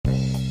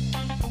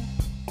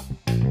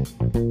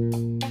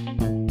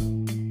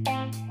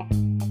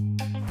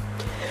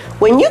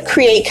When you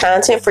create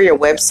content for your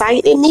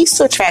website, it needs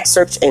to attract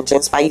search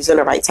engines by using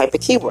the right type of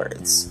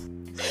keywords.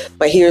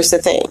 But here's the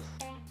thing.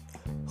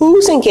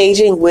 Who's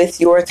engaging with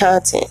your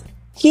content?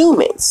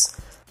 Humans.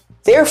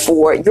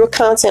 Therefore, your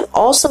content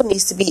also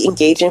needs to be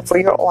engaging for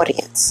your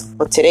audience.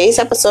 On today's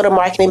episode of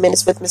Marketing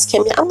Minutes with Ms.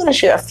 Kimmy, I'm going to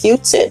share a few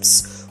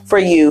tips for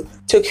you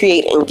to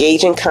create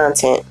engaging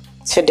content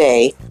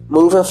today,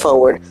 moving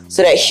forward,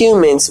 so that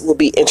humans will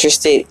be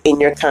interested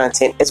in your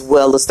content as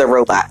well as the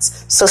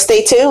robots. So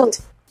stay tuned.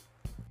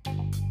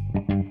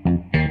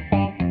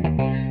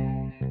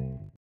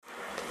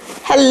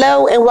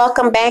 Hello and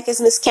welcome back. It's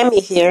Ms.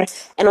 Kimmy here.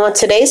 And on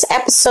today's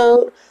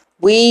episode,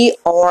 we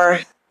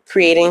are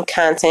creating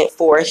content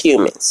for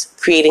humans,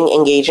 creating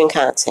engaging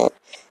content.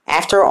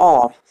 After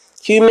all,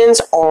 humans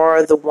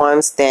are the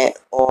ones that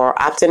are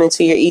opting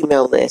into your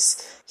email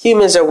list.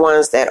 Humans are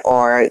ones that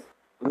are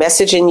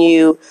messaging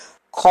you,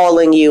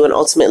 calling you, and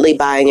ultimately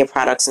buying your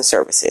products and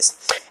services.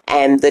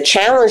 And the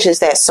challenge is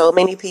that so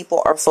many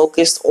people are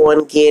focused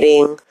on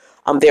getting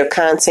their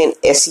content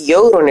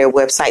SEO'd on their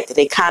website that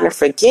they kind of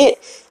forget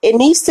it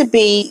needs to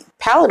be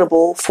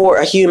palatable for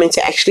a human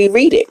to actually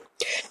read it.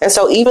 And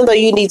so even though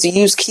you need to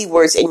use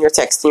keywords in your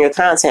text and your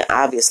content,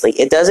 obviously,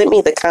 it doesn't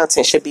mean the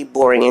content should be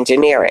boring and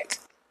generic.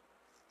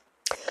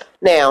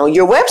 Now,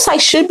 your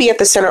website should be at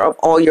the center of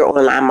all your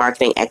online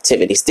marketing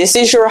activities. This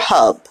is your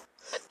hub.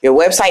 Your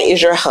website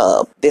is your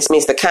hub. This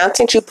means the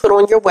content you put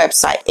on your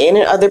website and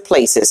in other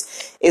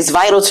places is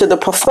vital to the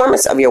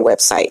performance of your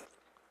website.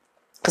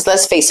 Because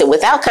let's face it,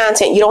 without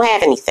content, you don't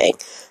have anything.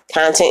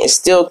 Content is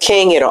still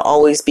king. It'll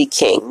always be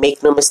king.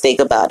 Make no mistake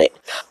about it.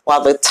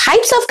 While the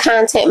types of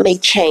content may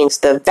change,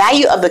 the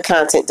value of the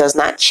content does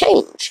not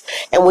change.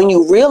 And when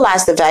you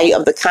realize the value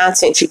of the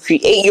content you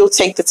create, you'll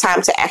take the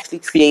time to actually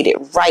create it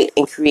right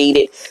and create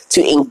it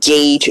to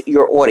engage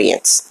your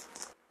audience.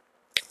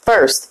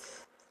 First,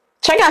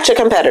 check out your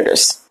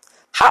competitors.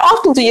 How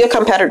often do your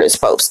competitors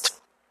post?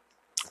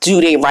 Do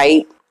they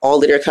write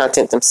all of their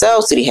content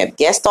themselves? Do they have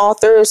guest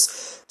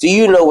authors? Do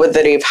you know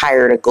whether they've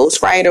hired a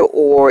ghostwriter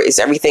or is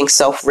everything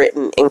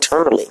self-written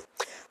internally?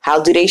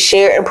 How do they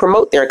share and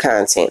promote their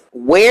content?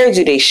 Where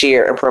do they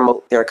share and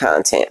promote their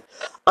content?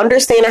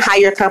 Understanding how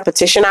your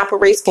competition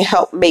operates can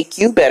help make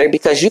you better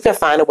because you can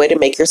find a way to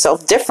make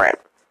yourself different.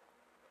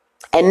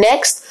 And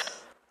next,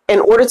 in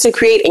order to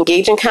create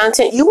engaging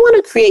content, you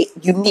want to create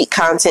unique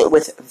content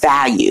with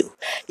value.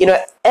 You know,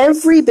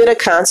 every bit of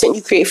content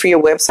you create for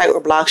your website or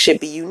blog should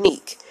be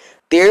unique.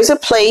 There's a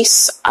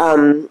place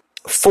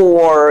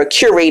for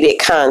curated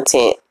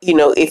content, you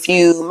know, if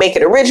you make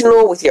it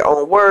original with your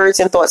own words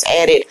and thoughts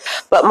added,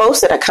 but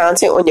most of the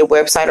content on your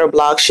website or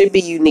blog should be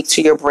unique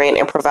to your brand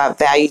and provide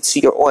value to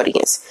your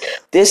audience.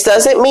 This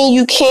doesn't mean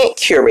you can't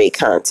curate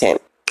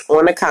content.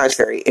 On the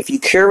contrary, if you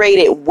curate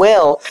it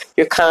well,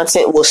 your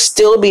content will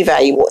still be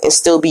valuable and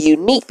still be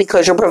unique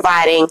because you're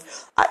providing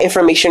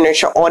information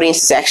that your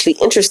audience is actually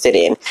interested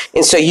in.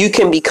 And so you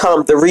can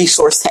become the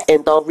resource to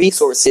end all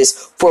resources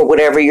for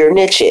whatever your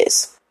niche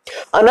is.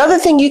 Another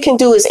thing you can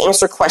do is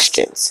answer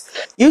questions.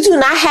 You do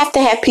not have to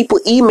have people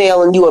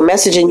emailing you or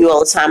messaging you all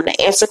the time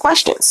to answer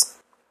questions.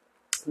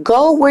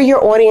 Go where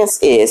your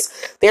audience is.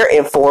 They're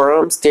in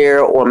forums,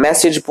 they're on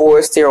message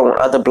boards, they're on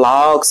other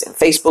blogs and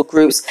Facebook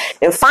groups,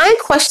 and find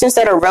questions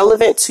that are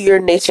relevant to your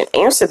niche and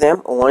answer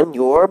them on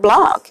your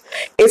blog.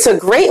 It's a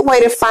great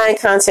way to find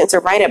content to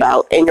write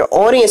about, and your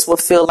audience will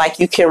feel like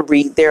you can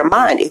read their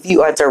mind if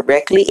you are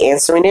directly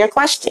answering their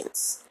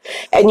questions.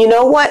 And you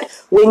know what?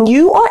 When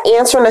you are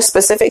answering a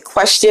specific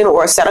question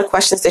or a set of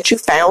questions that you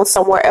found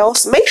somewhere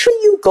else, make sure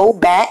you go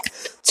back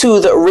to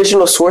the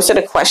original source of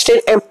the question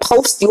and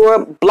post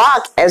your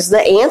blog as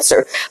the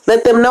answer.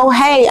 Let them know,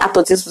 hey, I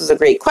thought this was a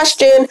great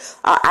question.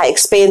 I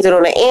expanded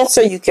on the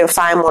answer. You can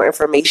find more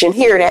information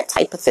here, that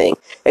type of thing.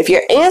 If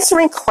you're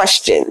answering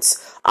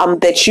questions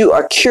that you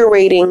are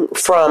curating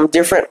from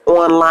different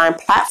online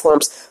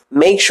platforms,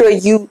 make sure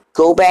you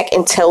go back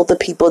and tell the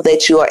people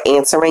that you are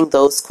answering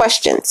those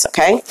questions,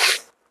 okay?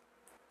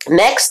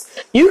 Next,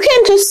 you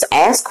can just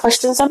ask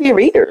questions of your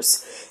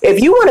readers.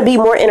 If you want to be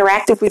more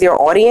interactive with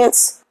your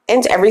audience,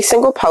 end every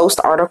single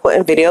post, article,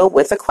 and video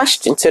with a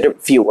question to the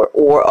viewer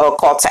or a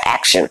call to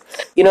action.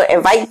 You know,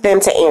 invite them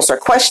to answer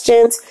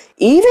questions,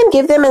 even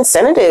give them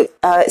incentives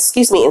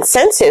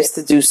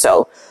to do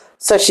so,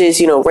 such as,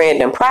 you know,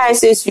 random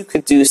prizes. You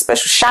could do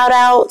special shout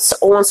outs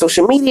on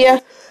social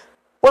media.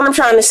 What I'm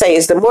trying to say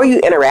is the more you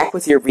interact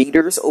with your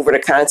readers over the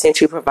content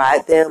you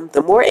provide them,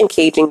 the more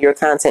engaging your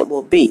content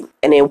will be.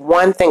 And then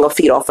one thing will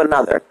feed off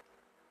another.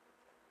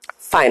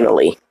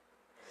 Finally,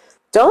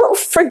 don't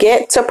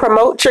forget to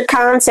promote your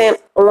content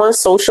on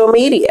social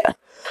media.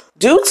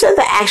 Due to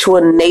the actual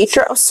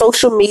nature of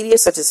social media,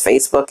 such as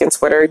Facebook and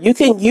Twitter, you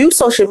can use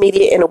social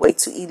media in a way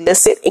to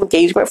elicit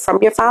engagement from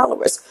your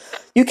followers.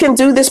 You can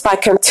do this by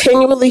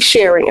continually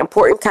sharing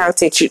important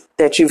content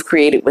that you've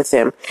created with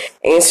them,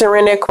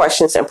 answering their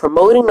questions and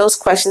promoting those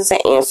questions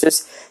and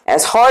answers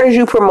as hard as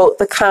you promote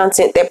the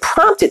content that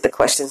prompted the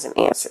questions and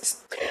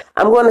answers.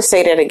 I'm going to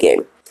say that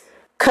again.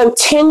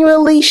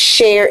 Continually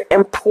share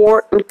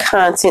important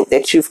content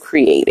that you've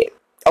created.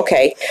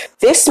 Okay,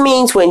 this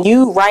means when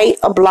you write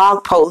a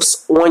blog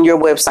post on your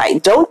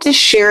website, don't just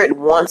share it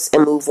once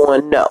and move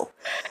on. No,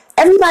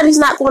 everybody's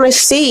not going to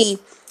see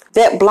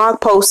that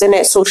blog post and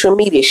that social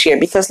media share,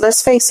 because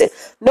let's face it,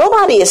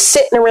 nobody is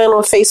sitting around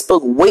on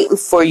Facebook waiting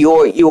for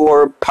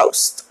your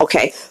post.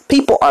 Okay,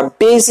 people are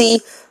busy.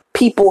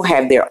 People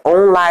have their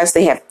own lives.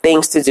 They have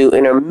things to do,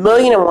 and there are a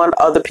million and one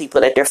other people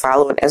that they're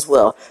following as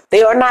well.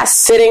 They are not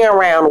sitting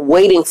around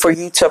waiting for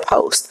you to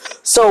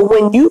post. So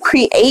when you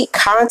create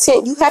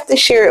content, you have to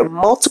share it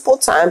multiple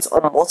times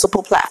on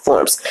multiple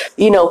platforms.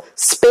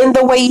 Spin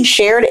the way you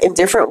share it in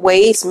different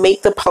ways.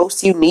 Make the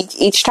post unique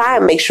each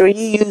time. Make sure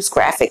you use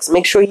graphics.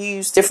 Make sure you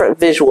use different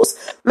visuals.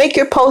 Make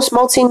your post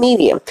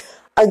multimedia.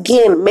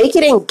 Again, make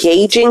it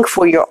engaging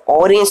for your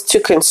audience to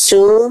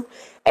consume,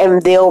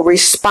 and they'll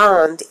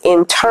respond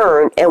in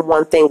turn, and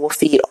one thing will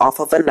feed off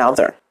of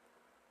another.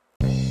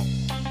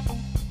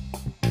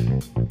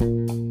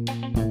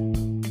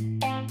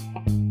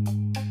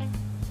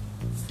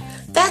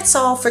 That's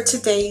all for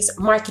today's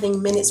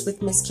Marketing Minutes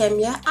with Miss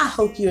Kemia. I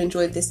hope you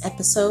enjoyed this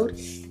episode.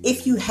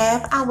 If you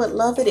have, I would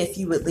love it if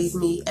you would leave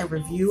me a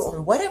review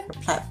on whatever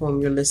platform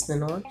you're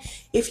listening on.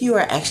 If you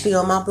are actually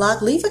on my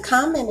blog, leave a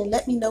comment and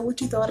let me know what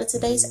you thought of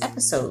today's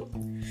episode.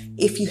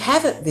 If you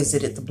haven't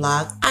visited the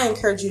blog, I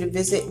encourage you to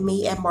visit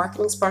me at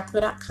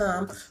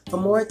marketingsparkler.com for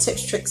more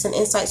tips, tricks, and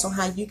insights on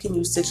how you can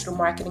use digital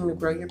marketing to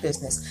grow your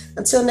business.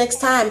 Until next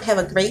time, have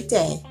a great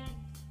day.